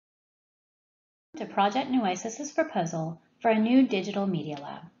To Project Nueces' proposal for a new digital media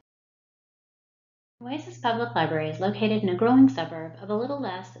lab. Nueces Public Library is located in a growing suburb of a little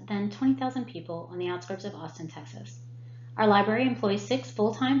less than 20,000 people on the outskirts of Austin, Texas. Our library employs 6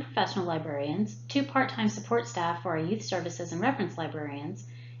 full-time professional librarians, 2 part-time support staff for our youth services and reference librarians,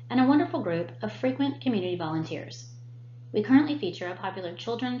 and a wonderful group of frequent community volunteers. We currently feature a popular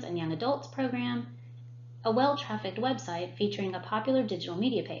children's and young adults program, a well-trafficked website featuring a popular digital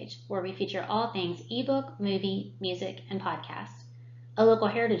media page where we feature all things ebook, movie, music, and podcast, a local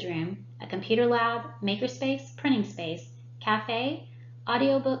heritage room, a computer lab, makerspace, printing space, cafe,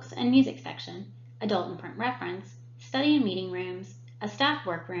 audiobooks and music section, adult and print reference, study and meeting rooms, a staff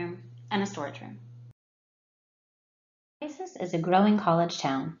workroom, and a storage room. Nueces is a growing college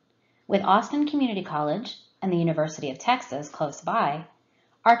town. With Austin Community College and the University of Texas close by,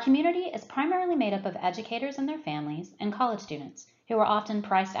 our community is primarily made up of educators and their families and college students who are often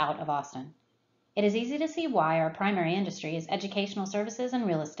priced out of Austin. It is easy to see why our primary industry is educational services and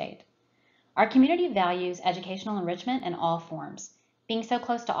real estate. Our community values educational enrichment in all forms. Being so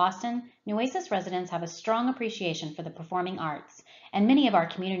close to Austin, Nueces residents have a strong appreciation for the performing arts, and many of our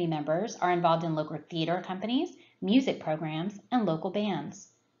community members are involved in local theater companies, music programs, and local bands.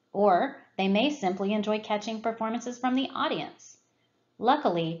 Or they may simply enjoy catching performances from the audience.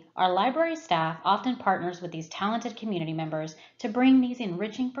 Luckily, our library staff often partners with these talented community members to bring these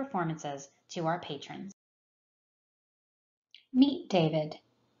enriching performances to our patrons. Meet David.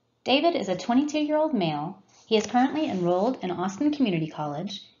 David is a 22-year-old male. He is currently enrolled in Austin Community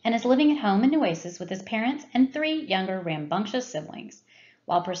College and is living at home in Nueces with his parents and 3 younger rambunctious siblings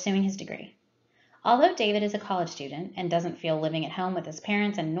while pursuing his degree. Although David is a college student and doesn't feel living at home with his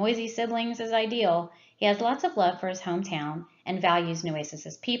parents and noisy siblings is ideal, he has lots of love for his hometown and values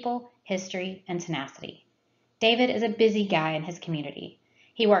Nueces' people, history, and tenacity. David is a busy guy in his community.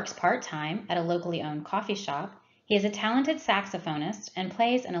 He works part-time at a locally owned coffee shop. He is a talented saxophonist and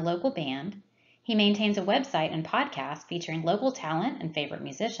plays in a local band. He maintains a website and podcast featuring local talent and favorite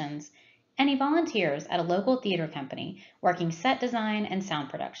musicians, and he volunteers at a local theater company working set design and sound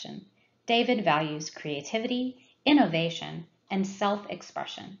production. David values creativity, innovation, and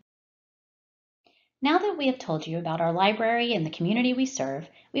self-expression. Now that we have told you about our library and the community we serve,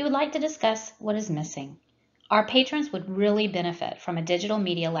 we would like to discuss what is missing. Our patrons would really benefit from a digital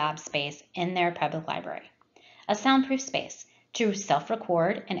media lab space in their public library. A soundproof space to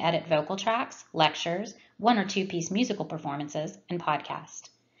self-record and edit vocal tracks, lectures, 1 or 2-piece musical performances, and podcasts.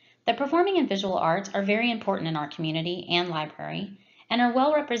 The performing and visual arts are very important in our community and library and are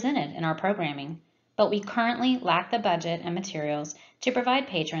well represented in our programming, but we currently lack the budget and materials to provide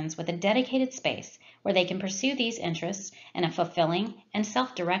patrons with a dedicated space where they can pursue these interests in a fulfilling and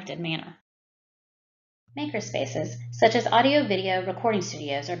self-directed manner. Makerspaces, such as audio-video recording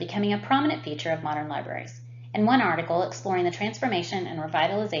studios, are becoming a prominent feature of modern libraries. In one article exploring the transformation and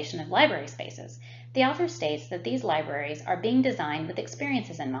revitalization of library spaces, the author states that these libraries are being designed with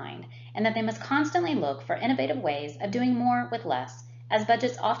experiences in mind and that they must constantly look for innovative ways of doing more with less, as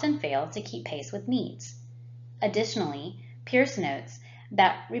budgets often fail to keep pace with needs. Additionally, Pierce notes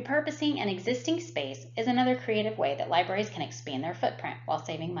that repurposing an existing space is another creative way that libraries can expand their footprint while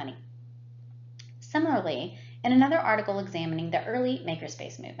saving money. Similarly, in another article examining the early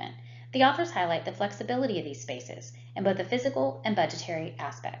makerspace movement, the authors highlight the flexibility of these spaces in both the physical and budgetary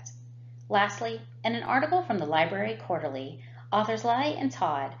aspect. Lastly, in an article from the Library Quarterly, authors Lai and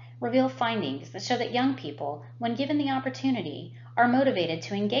Todd reveal findings that show that young people, when given the opportunity, are motivated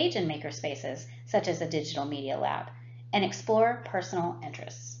to engage in makerspaces such as a digital media lab and explore personal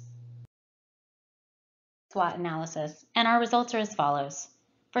interests. SWOT analysis, and our results are as follows.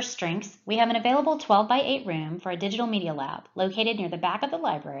 For strengths, we have an available 12 by 8 room for a digital media lab located near the back of the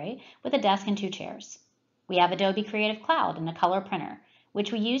library with a desk and 2 chairs. We have Adobe Creative Cloud and a color printer,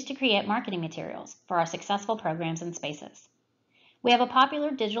 which we use to create marketing materials for our successful programs and spaces. We have a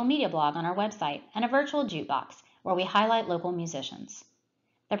popular digital media blog on our website and a virtual jukebox where we highlight local musicians.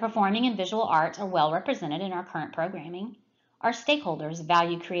 The performing and visual arts are well represented in our current programming. Our stakeholders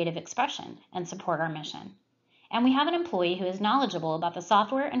value creative expression and support our mission. And we have an employee who is knowledgeable about the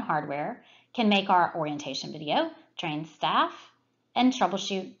software and hardware, can make our orientation video, train staff, and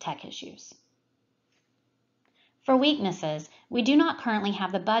troubleshoot tech issues. For weaknesses, we do not currently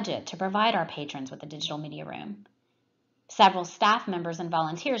have the budget to provide our patrons with a digital media room. Several staff members and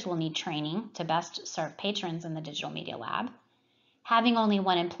volunteers will need training to best serve patrons in the digital media lab. Having only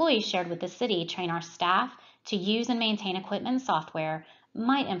 1 employee shared with the city train our staff to use and maintain equipment and software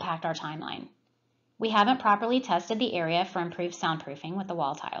might impact our timeline. We haven't properly tested the area for improved soundproofing with the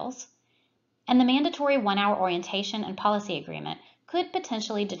wall tiles. And the mandatory 1-hour orientation and policy agreement could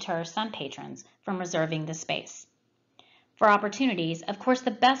potentially deter some patrons from reserving the space. For opportunities, of course,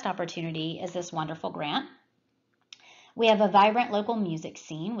 the best opportunity is this wonderful grant. We have a vibrant local music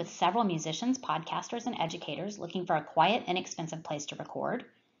scene with several musicians, podcasters, and educators looking for a quiet, inexpensive place to record.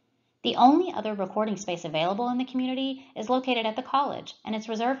 The only other recording space available in the community is located at the college, and it's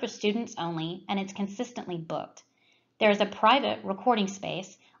reserved for students only, and it's consistently booked. There is a private recording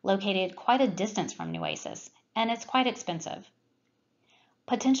space located quite a distance from Nueces, and it's quite expensive.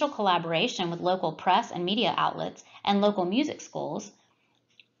 Potential collaboration with local press and media outlets and local music schools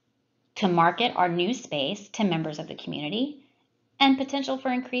to market our new space to members of the community, and potential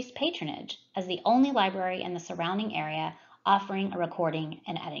for increased patronage as the only library in the surrounding area offering a recording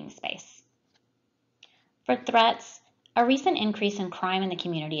and editing space. For threats, a recent increase in crime in the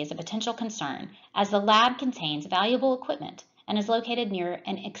community is a potential concern as the lab contains valuable equipment and is located near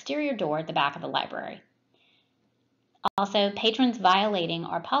an exterior door at the back of the library. Also, patrons violating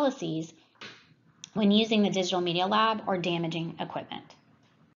our policies when using the digital media lab or damaging equipment.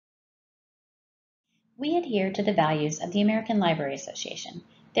 We adhere to the values of the American Library Association.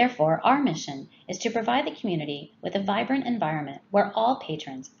 Therefore, our mission is to provide the community with a vibrant environment where all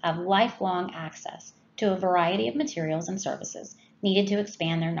patrons have lifelong access to a variety of materials and services needed to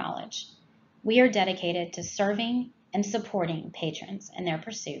expand their knowledge. We are dedicated to serving and supporting patrons in their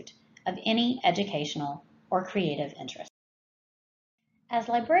pursuit of any educational or creative interest. As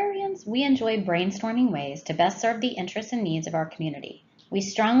librarians, we enjoy brainstorming ways to best serve the interests and needs of our community. We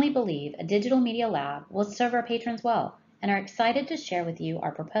strongly believe a digital media lab will serve our patrons well and are excited to share with you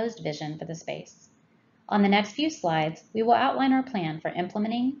our proposed vision for the space. On the next few slides, we will outline our plan for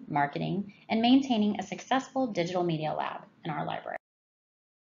implementing, marketing, and maintaining a successful digital media lab in our library.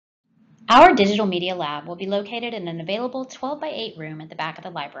 Our digital media lab will be located in an available 12 by 8 room at the back of the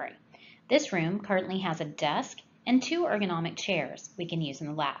library. This room currently has a desk and 2 ergonomic chairs we can use in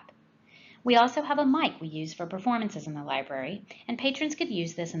the lab. We also have a mic we use for performances in the library, and patrons could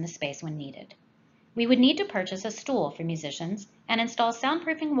use this in the space when needed. We would need to purchase a stool for musicians and install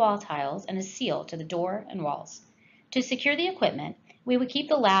soundproofing wall tiles and a seal to the door and walls. To secure the equipment, we would keep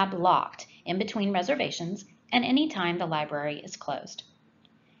the lab locked in between reservations and any time the library is closed.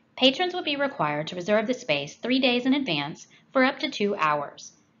 Patrons would be required to reserve the space 3 days in advance for up to 2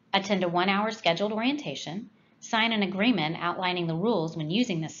 hours, attend a 1-hour scheduled orientation, sign an agreement outlining the rules when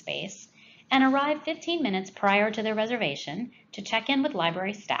using this space, and arrive 15 minutes prior to their reservation to check in with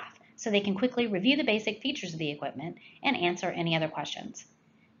library staff so they can quickly review the basic features of the equipment and answer any other questions.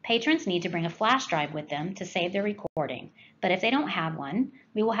 Patrons need to bring a flash drive with them to save their recording, but if they don't have one,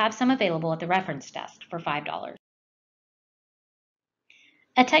 we will have some available at the reference desk for $5.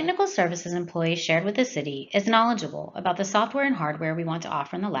 A technical services employee shared with the city is knowledgeable about the software and hardware we want to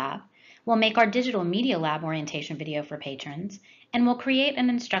offer in the lab, will make our digital media lab orientation video for patrons, and will create an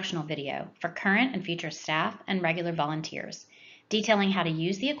instructional video for current and future staff and regular volunteers, detailing how to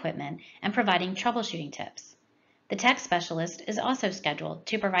use the equipment and providing troubleshooting tips. The tech specialist is also scheduled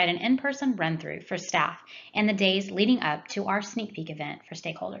to provide an in-person run-through for staff in the days leading up to our sneak peek event for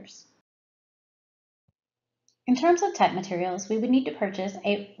stakeholders. In terms of tech materials, we would need to purchase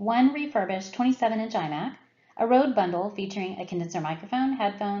one refurbished 27-inch iMac, a Rode bundle featuring a condenser microphone,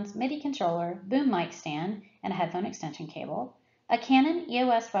 headphones, MIDI controller, boom mic stand, and a headphone extension cable, a Canon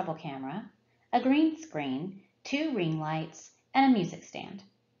EOS Rebel camera, a green screen, 2 ring lights, and a music stand.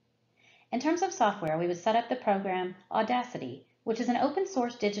 In terms of software, we would set up the program Audacity, which is an open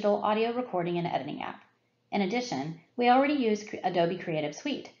source digital audio recording and editing app. In addition, we already use Adobe Creative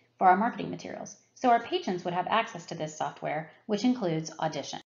Suite for our marketing materials, so our patrons would have access to this software, which includes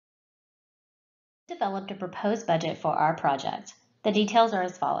Audition. We developed a proposed budget for our project. The details are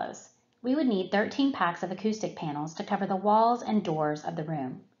as follows. We would need 13 packs of acoustic panels to cover the walls and doors of the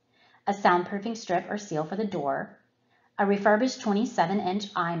room, a soundproofing strip or seal for the door, a refurbished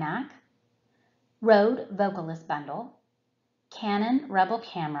 27-inch iMac, Rode Vocalist bundle, Canon Rebel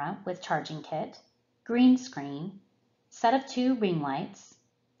camera with charging kit, green screen, set of 2 ring lights,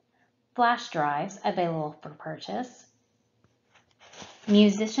 flash drives available for purchase,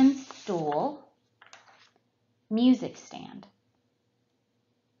 musician's stool, music stand.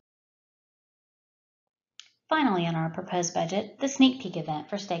 Finally, on our proposed budget, the sneak peek event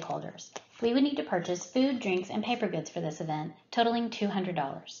for stakeholders. We would need to purchase food, drinks, and paper goods for this event, totaling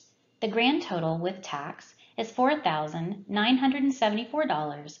 $200. The grand total with tax is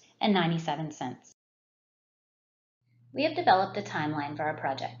 $4,974.97. We have developed a timeline for our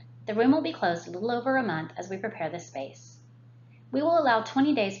project. The room will be closed a little over a month as we prepare the space. We will allow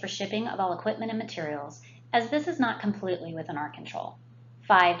 20 days for shipping of all equipment and materials, as this is not completely within our control.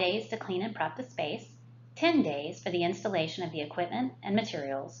 5 days to clean and prep the space, 10 days for the installation of the equipment and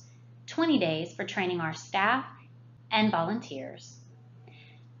materials, 20 days for training our staff and volunteers,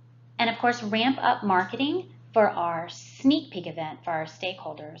 and of course ramp up marketing for our sneak peek event for our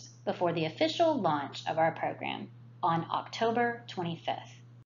stakeholders before the official launch of our program on October 25th.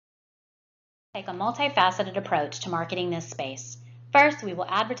 Take a multifaceted approach to marketing this space. First, we will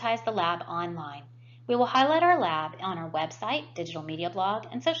advertise the lab online. We will highlight our lab on our website, digital media blog,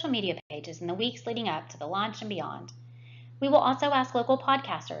 and social media pages in the weeks leading up to the launch and beyond. We will also ask local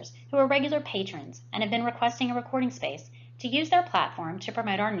podcasters who are regular patrons and have been requesting a recording space to use their platform to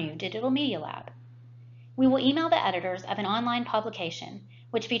promote our new digital media lab. We will email the editors of an online publication,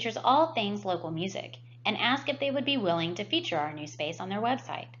 which features all things local music, and ask if they would be willing to feature our new space on their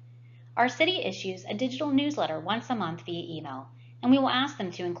website. Our city issues a digital newsletter once a month via email, and we will ask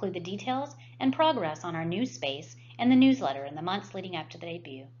them to include the details and progress on our new space in the newsletter in the months leading up to the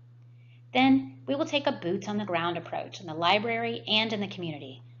debut. Then, we will take a boots-on-the-ground approach in the library and in the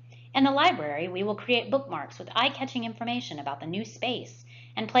community. In the library, we will create bookmarks with eye-catching information about the new space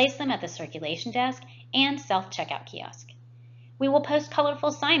and place them at the circulation desk and self-checkout kiosk. We will post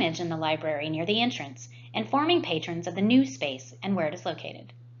colorful signage in the library near the entrance, informing patrons of the new space and where it is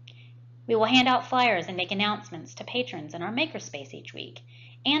located. We will hand out flyers and make announcements to patrons in our makerspace each week,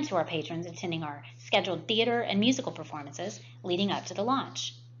 and to our patrons attending our scheduled theater and musical performances leading up to the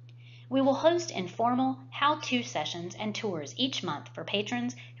launch. We will host informal how-to sessions and tours each month for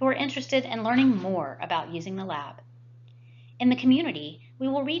patrons who are interested in learning more about using the lab. In the community, we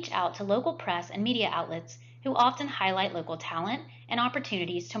will reach out to local press and media outlets who often highlight local talent and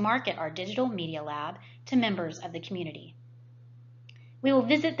opportunities to market our digital media lab to members of the community. We will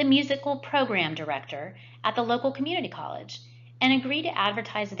visit the musical program director at the local community college and agree to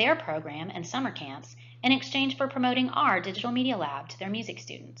advertise their program and summer camps in exchange for promoting our digital media lab to their music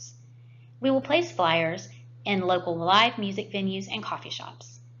students. We will place flyers in local live music venues and coffee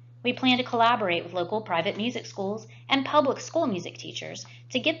shops. We plan to collaborate with local private music schools and public school music teachers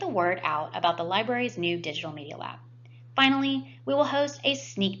to get the word out about the library's new digital media lab. Finally, we will host a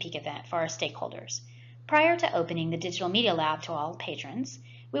sneak peek event for our stakeholders. Prior to opening the digital media lab to all patrons,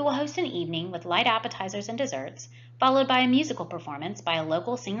 we will host an evening with light appetizers and desserts, followed by a musical performance by a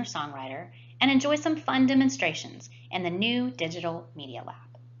local singer-songwriter, and enjoy some fun demonstrations in the new digital media lab.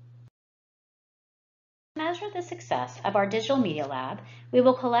 To measure the success of our digital media lab, we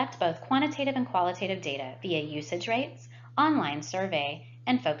will collect both quantitative and qualitative data via usage rates, online survey,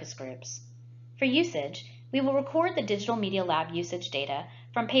 and focus groups. For usage, we will record the digital media lab usage data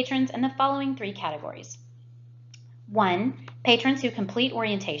from patrons in the following 3 categories. 1. Patrons who complete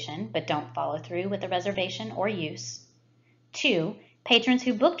orientation but don't follow through with the reservation or use. 2. Patrons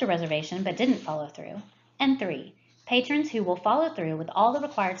who booked a reservation but didn't follow through. And 3. Patrons who will follow through with all the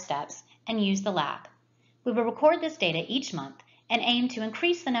required steps and use the lab. We will record this data each month and aim to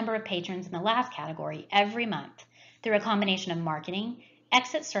increase the number of patrons in the last category every month through a combination of marketing,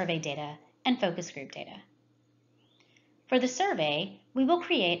 exit survey data, and focus group data. For the survey, we will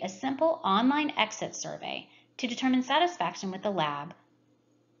create a simple online exit survey to determine satisfaction with the lab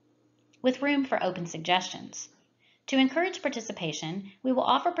with room for open suggestions. To encourage participation, we will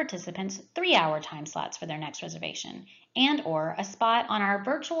offer participants 3-hour time slots for their next reservation and/or a spot on our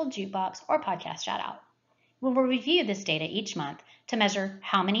virtual jukebox or podcast shout-out. We will review this data each month to measure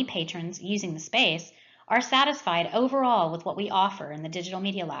how many patrons using the space are satisfied overall with what we offer in the Digital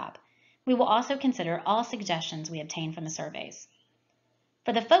Media Lab. We will also consider all suggestions we obtain from the surveys.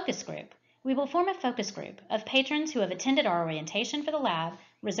 For the focus group, we will form a focus group of patrons who have attended our orientation for the lab,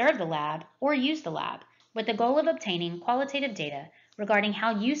 reserved the lab, or used the lab, with the goal of obtaining qualitative data regarding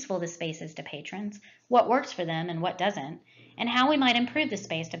how useful the space is to patrons, what works for them and what doesn't, and how we might improve the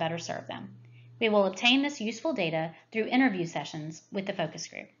space to better serve them. We will obtain this useful data through interview sessions with the focus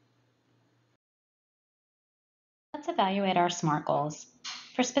group. Let's evaluate our SMART goals.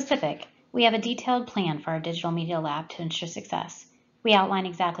 For specific, we have a detailed plan for our digital media lab to ensure success. We outline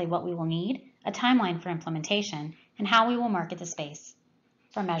exactly what we will need, a timeline for implementation, and how we will market the space.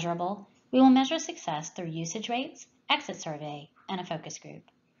 For measurable, we will measure success through usage rates, exit survey, and a focus group.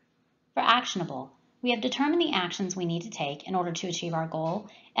 For actionable, we have determined the actions we need to take in order to achieve our goal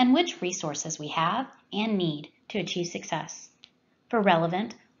and which resources we have and need to achieve success. For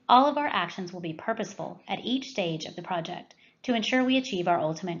relevant, all of our actions will be purposeful at each stage of the project to ensure we achieve our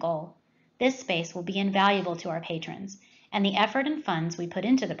ultimate goal. This space will be invaluable to our patrons, and the effort and funds we put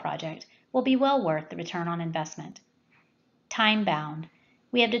into the project will be well worth the return on investment. Time-bound,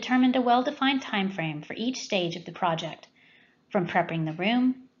 we have determined a well-defined time frame for each stage of the project, from prepping the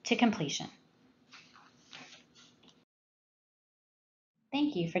room to completion.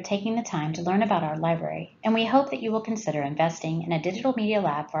 Thank you for taking the time to learn about our library, and we hope that you will consider investing in a digital media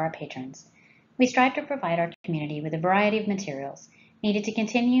lab for our patrons. We strive to provide our community with a variety of materials needed to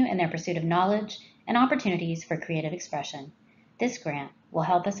continue in their pursuit of knowledge and opportunities for creative expression. This grant will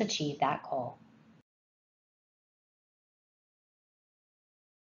help us achieve that goal.